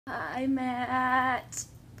Hi, Matt.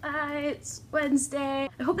 Hi, it's Wednesday.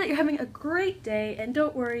 I hope that you're having a great day, and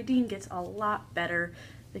don't worry, Dean gets a lot better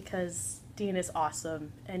because Dean is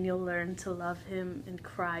awesome, and you'll learn to love him and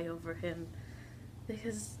cry over him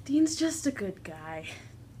because Dean's just a good guy.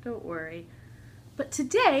 Don't worry. But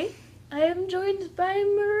today, I am joined by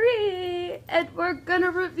Marie, and we're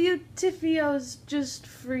gonna review Tiffio's just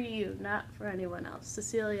for you, not for anyone else.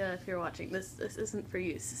 Cecilia, if you're watching this isn't for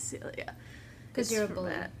you, Cecilia. Because you're a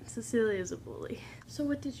bully. Cecilia's a bully. So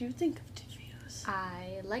what did you think of Tiffio's?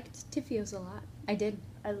 I liked Tiffio's a lot. I did.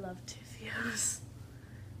 I love Tiffio's.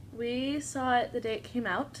 We saw it the day it came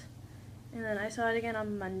out, and then I saw it again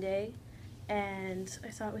on Monday, and I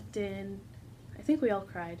saw it with Din. I think we all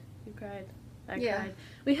cried. You cried. I cried.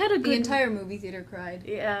 We had a good... The entire movie theater cried.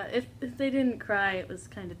 Yeah, if they didn't cry, it was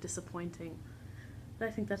kind of disappointing. But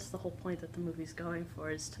I think that's the whole point that the movie's going for,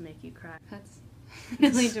 is to make you cry. That's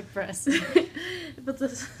really depressing. But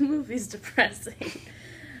the movie's depressing.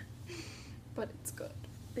 But it's good.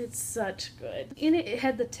 It's such good. In it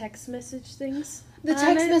had the text message things. The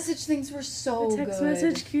text message things were so good. The text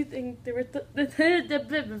message cute thing. They were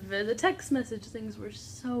the text message things were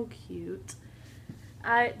so cute.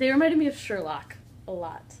 They reminded me of Sherlock a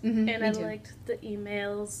lot. Mm-hmm, and I liked the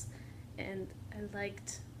emails, and I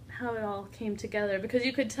liked how it all came together, because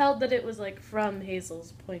you could tell that it was like from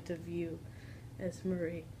Hazel's point of view as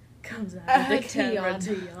Marie comes out of the camera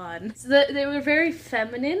to yawn. So they were very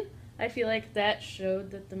feminine. I feel like that showed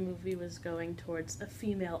that the movie was going towards a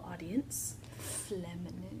female audience.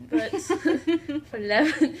 Feminine. But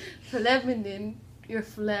feminine, your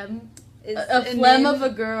phlegm is a phlegm name of a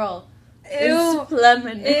girl. Ew. Is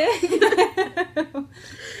feminine. Ew.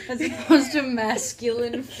 As opposed to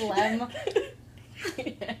masculine phlegm.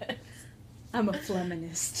 Yes. I'm a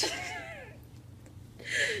feminist.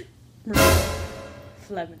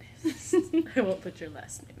 Feminist. I won't put your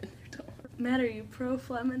last name in there, don't worry. Matt, are you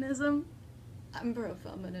pro-feminism? I'm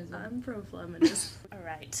pro-feminism. I'm pro-feminism.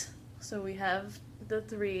 Alright, so we have the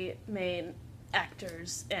three main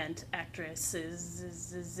actors and actresses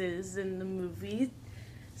in the movie.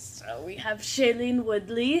 So we have Shailene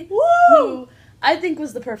Woodley, who I think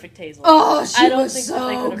was the perfect Hazel. Oh, she I don't was think so that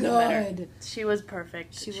they could have done better. good. She was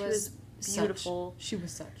perfect. She was beautiful. She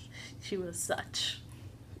was such. She was such.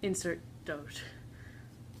 Insert doge.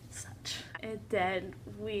 Such. And then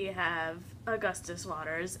we have Augustus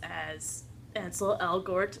Waters as Ansel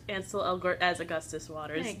Elgort. Ansel Elgort as Augustus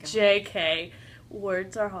Waters. JK.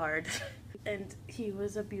 Words are hard. And he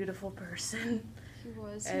was a beautiful person. He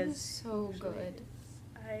was so good.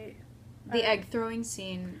 The egg throwing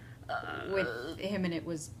scene with him in it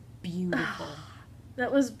was beautiful.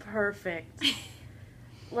 That was perfect.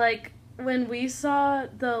 Like, when we saw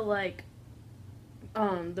the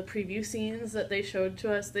preview scenes that they showed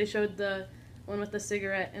to us, they showed the one with the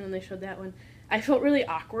cigarette, and then they showed that one. I felt really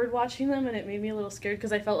awkward watching them, and it made me a little scared,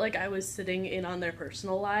 because I felt like I was sitting in on their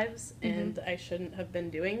personal lives, and I shouldn't have been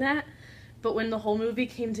doing that. But when the whole movie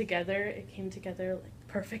came together, it came together, like,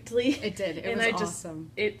 perfectly. It did. It was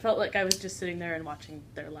awesome. It felt like I was just sitting there and watching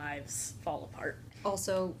their lives fall apart.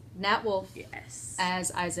 Also, Nat Wolff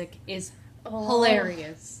as Isaac is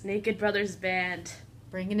hilarious. Naked Brothers Band.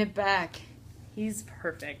 Bringing it back. He's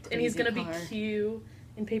perfect. Crazy and he's going to be car. Q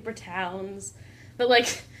in Paper Towns. But,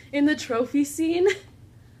 like, in the trophy scene,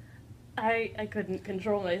 I couldn't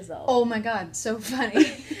control myself. Oh my god, so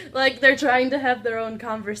funny. Like, they're trying to have their own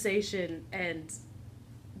conversation, and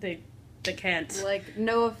they can't. Like,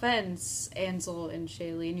 no offense, Ansel and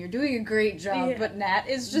Shailene, you're doing a great job, but Nat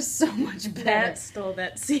is just so much better. Nat stole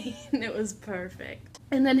that scene. It was perfect.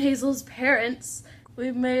 And then Hazel's parents,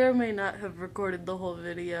 we may or may not have recorded the whole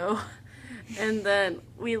video, and then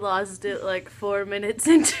we lost it like 4 minutes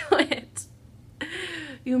into it.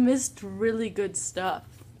 You missed really good stuff.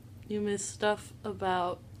 You missed stuff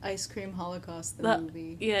about Ice Cream Holocaust, the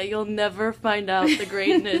movie. Yeah, you'll never find out the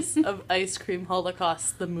greatness of Ice Cream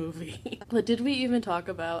Holocaust, the movie. But did we even talk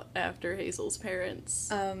about after Hazel's parents?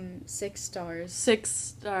 6 stars. 6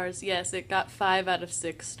 stars, yes. It got 5 out of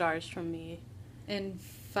 6 stars from me. And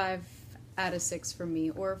 5 out of 6 from me,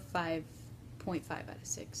 or 5.5 out of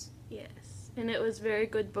 6. Yes. And it was very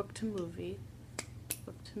good book to movie.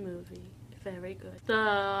 Book to movie. Very good.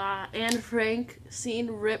 The Anne Frank scene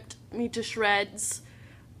ripped me to shreds.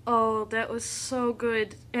 Oh, that was so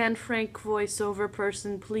good. Anne Frank voiceover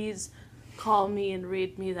person, please call me and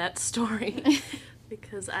read me that story.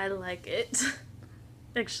 Because I like it.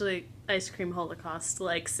 Actually, Ice Cream Holocaust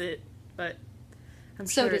likes it, but I'm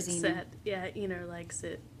sure it's sad. Yeah, Ener likes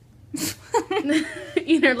it.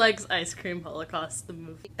 Ener likes Ice Cream Holocaust, the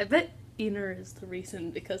movie. I bet Ener is the reason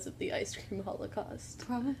because of the Ice Cream Holocaust.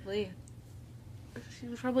 Probably. She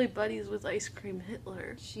was probably buddies with Ice Cream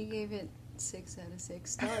Hitler. She gave it 6 out of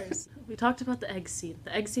 6 stars. We talked about the egg scene.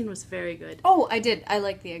 The egg scene was very good. Oh, I did. I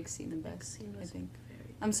like the egg scene the best. Egg scene was I think. very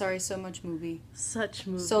good. I'm sorry, so much movie. Such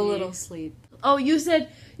movie. So little sleep. Oh, you said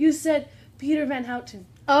Peter Van Houten.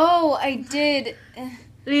 Oh, I did.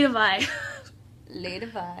 Levi.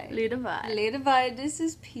 Levi. Levi. Levi, this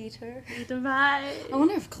is Peter. Levi. I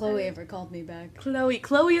wonder if Chloe ever called me back.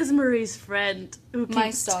 Chloe is Marie's friend who My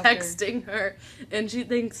keeps stalker. texting her, and she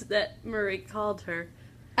thinks that Marie called her.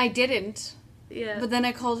 I didn't. Yeah. But then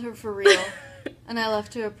I called her for real. And I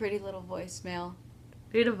left her a pretty little voicemail.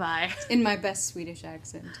 Levi. In my best Swedish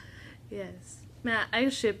accent. Yes. Matt, I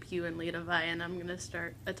ship you and Levi, and I'm gonna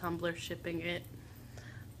start a Tumblr shipping it.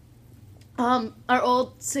 Our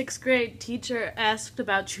old 6th grade teacher asked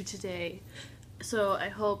about you today. So I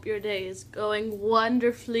hope your day is going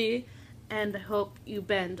wonderfully, and I hope you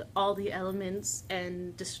bend all the elements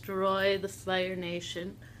and destroy the Fire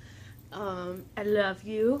Nation. I love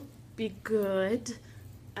you. Be good.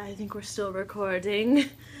 I think we're still recording.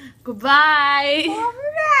 Goodbye.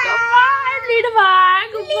 Goodbye, Levi.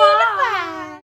 Goodbye.